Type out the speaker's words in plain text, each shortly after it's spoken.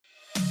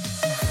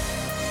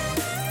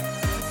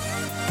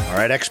All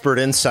right, Expert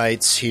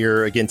Insights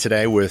here again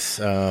today with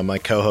my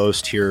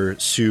co-host here,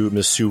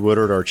 Ms. Sue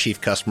Woodard, our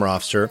Chief Customer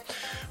Officer.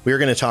 We are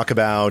going to talk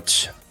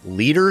about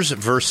leaders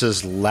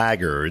versus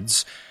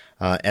laggards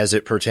as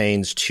it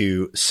pertains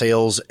to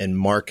sales and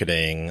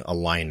marketing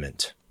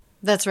alignment.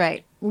 That's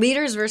right.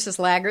 Leaders versus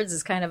laggards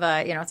is kind of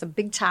it's a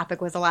big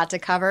topic with a lot to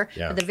cover.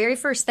 Yeah. But the very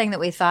first thing that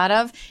we thought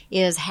of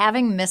is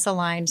having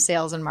misaligned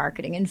sales and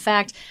marketing. In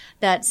fact,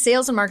 that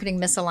sales and marketing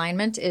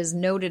misalignment is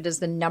noted as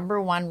the number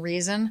one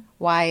reason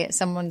why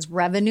someone's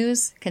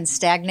revenues can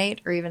stagnate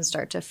or even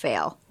start to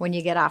fail when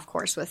you get off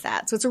course with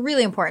that. So it's a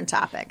really important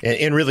topic.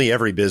 And really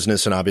every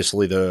business, and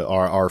obviously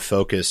our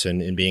focus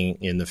in being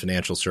in the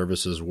financial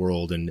services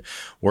world and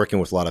working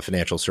with a lot of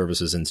financial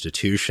services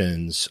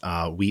institutions,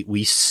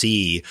 we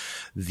see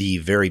the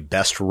very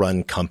best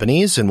run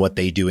companies and what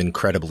they do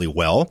incredibly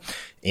well.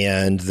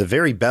 And the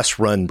very best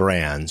run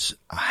brands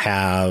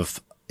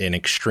have an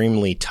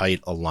extremely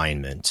tight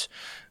alignment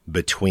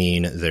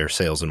between their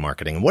sales and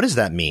marketing. And what does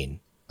that mean?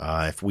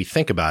 If we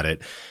think about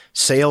it,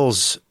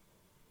 sales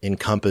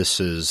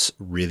encompasses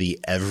really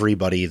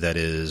everybody that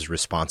is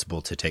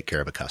responsible to take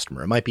care of a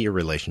customer. It might be a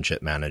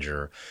relationship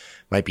manager,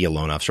 might be a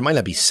loan officer, might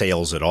not be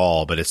sales at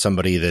all, but it's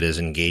somebody that is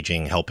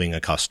engaging, helping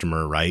a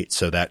customer, right?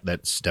 So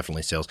that's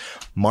definitely sales.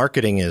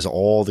 Marketing is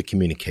all the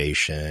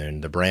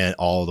communication, the brand,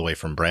 all the way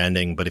from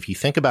branding. But if you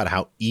think about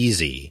how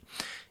easy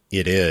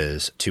it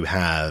is to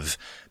have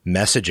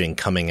messaging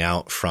coming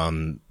out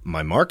from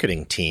my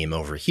marketing team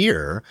over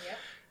here, yep,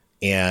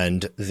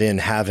 and then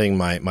having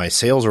my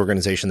sales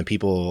organization, the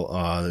people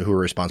who are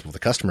responsible for the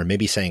customer,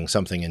 maybe saying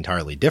something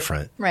entirely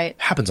different. Right.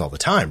 Happens all the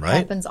time, right?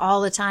 Happens all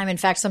the time. In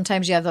fact,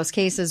 sometimes you have those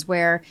cases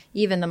where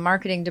even the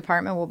marketing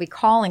department will be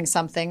calling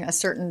something a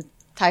certain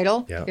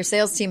title. Yep. Your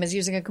sales team is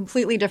using a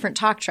completely different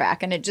talk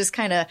track, and it just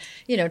kind of,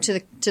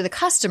 to the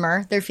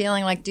customer, they're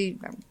feeling like, do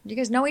you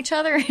guys know each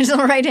other? Does the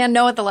right hand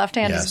know what the left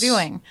hand is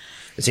doing?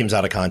 It seems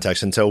out of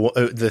context. And so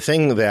the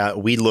thing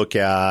that we look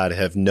at,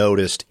 have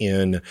noticed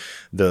in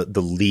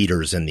the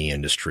leaders in the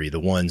industry, the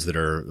ones that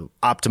are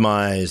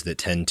optimized, that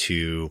tend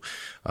to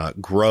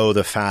grow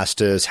the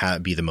fastest,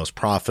 be the most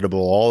profitable,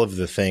 all of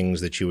the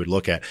things that you would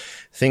look at,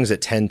 things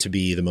that tend to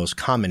be the most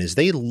common is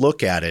they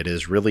look at it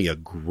as really a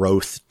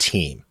growth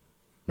team.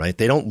 Right?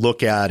 They don't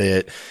look at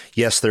it.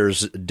 Yes,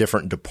 there's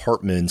different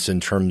departments in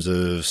terms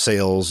of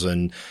sales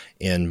and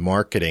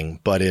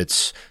marketing, but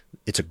it's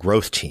a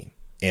growth team.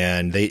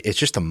 And it's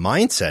just the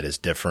mindset is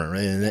different.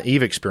 Right? And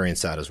you've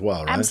experienced that as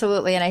well, right?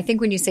 Absolutely. And I think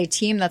when you say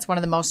team, that's one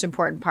of the most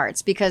important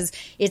parts because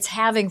it's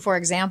having, for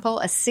example,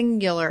 a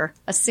singular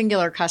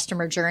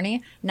customer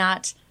journey,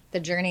 not the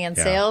journey in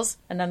sales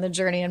and then the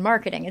journey in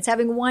marketing. It's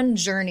having one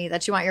journey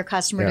that you want your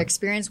customer to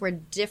experience where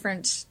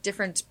different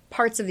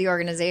parts of the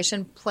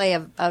organization play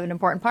an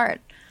important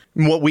part.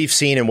 What we've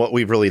seen and what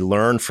we've really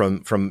learned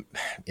from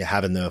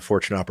having the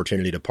fortunate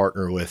opportunity to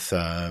partner with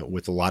a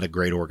lot of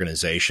great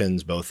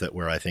organizations, both that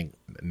were, I think,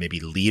 maybe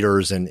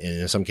leaders and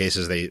in some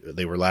cases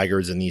they were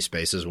laggards in these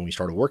spaces when we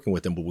started working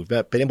with them, but we've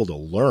been able to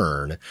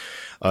learn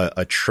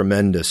a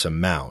tremendous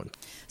amount.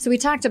 So we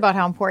talked about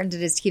how important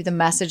it is to keep the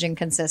messaging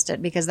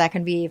consistent because that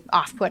can be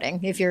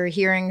off-putting. If you're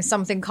hearing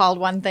something called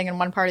one thing in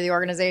one part of the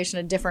organization,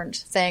 a different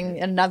thing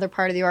in another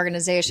part of the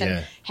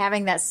organization,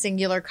 having that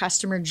singular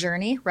customer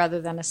journey rather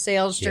than a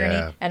sales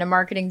journey and a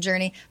marketing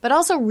journey, but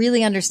also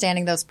really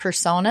understanding those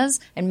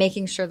personas and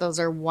making sure those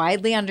are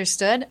widely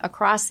understood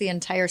across the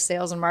entire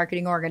sales and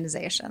marketing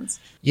organizations.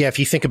 Yeah, if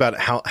you think about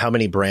how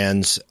many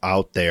brands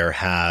out there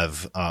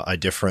have a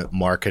different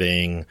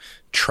marketing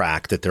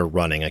track that they're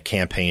running, a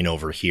campaign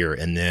over here,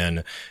 and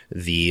then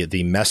the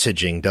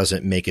messaging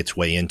doesn't make its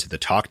way into the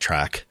talk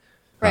track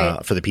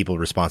for the people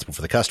responsible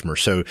for the customer.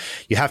 So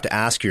you have to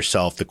ask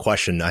yourself the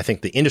question. I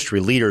think the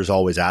industry leaders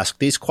always ask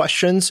these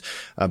questions,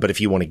 but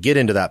if you want to get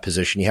into that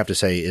position, you have to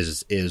say,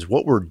 is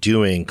what we're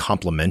doing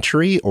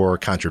complementary or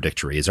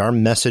contradictory? Is our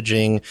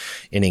messaging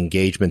and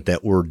engagement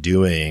that we're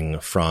doing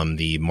from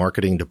the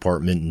marketing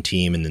department and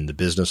team and then the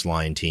business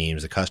line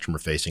teams, the customer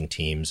facing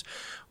teams,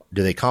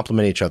 do they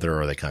complement each other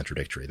or are they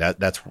contradictory?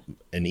 That's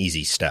an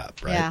easy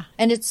step, right? Yeah.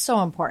 And it's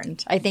so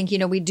important. I think,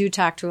 we do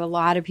talk to a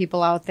lot of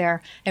people out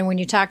there. And when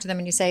you talk to them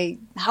and you say,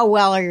 how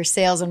well are your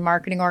sales and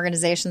marketing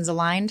organizations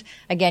aligned?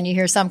 Again, you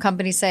hear some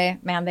companies say,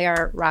 man, they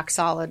are rock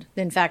solid.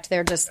 In fact,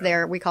 they're just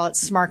there. We call it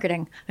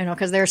smarketing,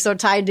 because they're so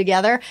tied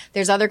together.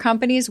 There's other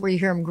companies where you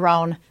hear them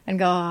groan and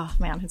go, oh,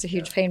 man, it's a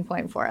huge pain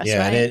point for us. Yeah.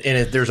 Right?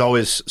 And there's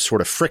always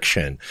sort of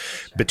friction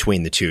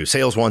between the two.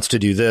 Sales wants to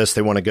do this.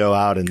 They want to go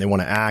out and they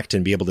want to act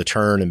and be able to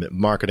turn, and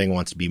marketing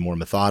wants to be more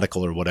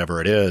methodical or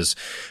whatever it is.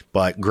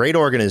 But great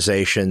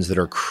organizations that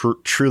are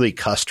truly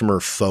customer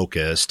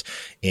focused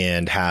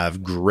and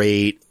have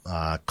great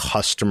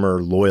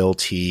customer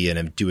loyalty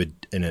and do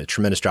a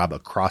tremendous job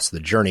across the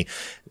journey,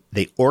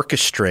 they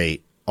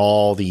orchestrate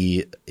all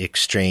the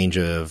exchange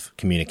of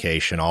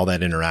communication, all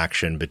that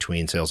interaction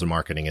between sales and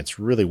marketing. It's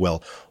really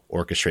well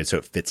orchestrate so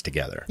it fits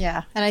together.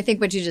 Yeah. And I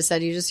think what you just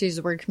said, you just use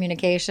the word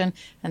communication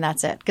and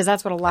that's it. Because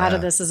that's what a lot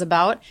of this is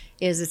about,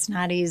 is it's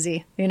not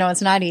easy.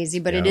 It's not easy,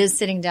 but it is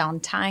sitting down,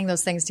 tying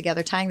those things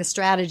together, tying the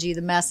strategy,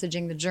 the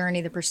messaging, the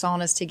journey, the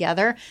personas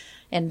together,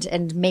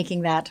 and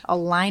making that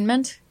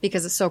alignment,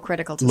 because it's so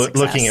critical to success.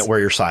 Looking at where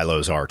your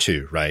silos are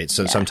too, right?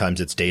 So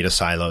sometimes it's data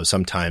silos,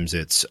 sometimes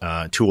it's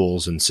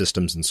tools and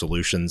systems and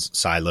solutions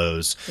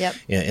silos. Yep.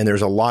 And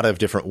there's a lot of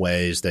different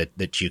ways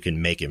that you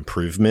can make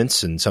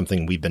improvements, and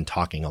something we've been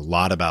talking a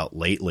lot about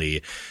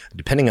lately,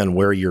 depending on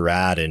where you're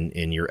at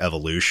in your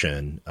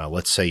evolution.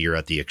 Let's say you're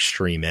at the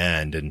extreme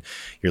end and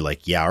you're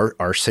like,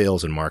 our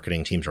sales and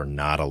marketing teams are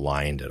not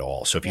aligned at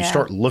all. So if you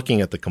start looking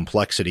at the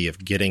complexity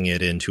of getting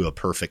it into a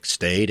perfect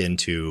state,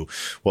 into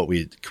what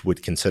we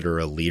would consider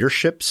a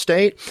leadership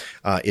state,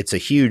 it's a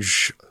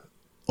huge,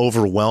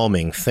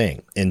 overwhelming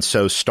thing. And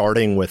so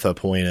starting with a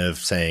point of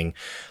saying,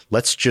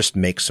 let's just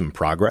make some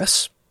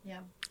progress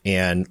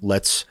and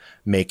let's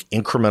make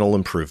incremental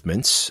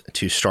improvements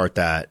to start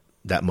that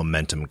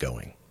momentum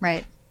going.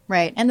 Right.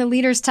 Right. And the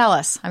leaders tell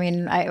us. I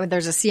mean,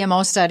 there's a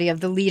CMO study of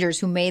the leaders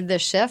who made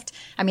this shift.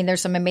 I mean,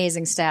 there's some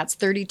amazing stats.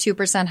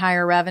 32%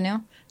 higher revenue.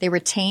 They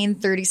retain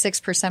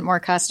 36% more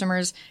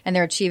customers, and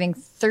they're achieving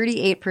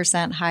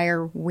 38%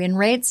 higher win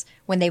rates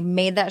when they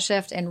made that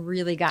shift and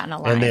really gotten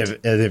aligned. And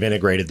they've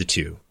integrated the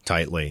two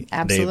tightly.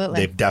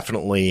 Absolutely. They've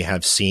definitely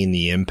have seen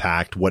the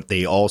impact. What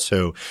they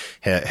also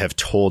have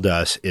told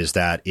us is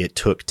that it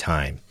took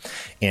time,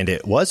 and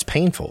it was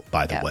painful,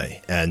 by the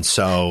way. And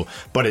so,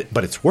 but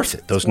it's worth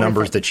it. Those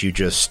numbers that you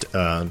just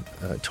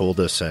told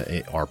us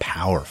are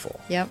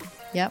powerful. Yep.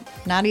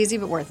 Not easy,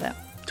 but worth it.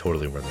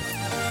 Totally worth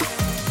it.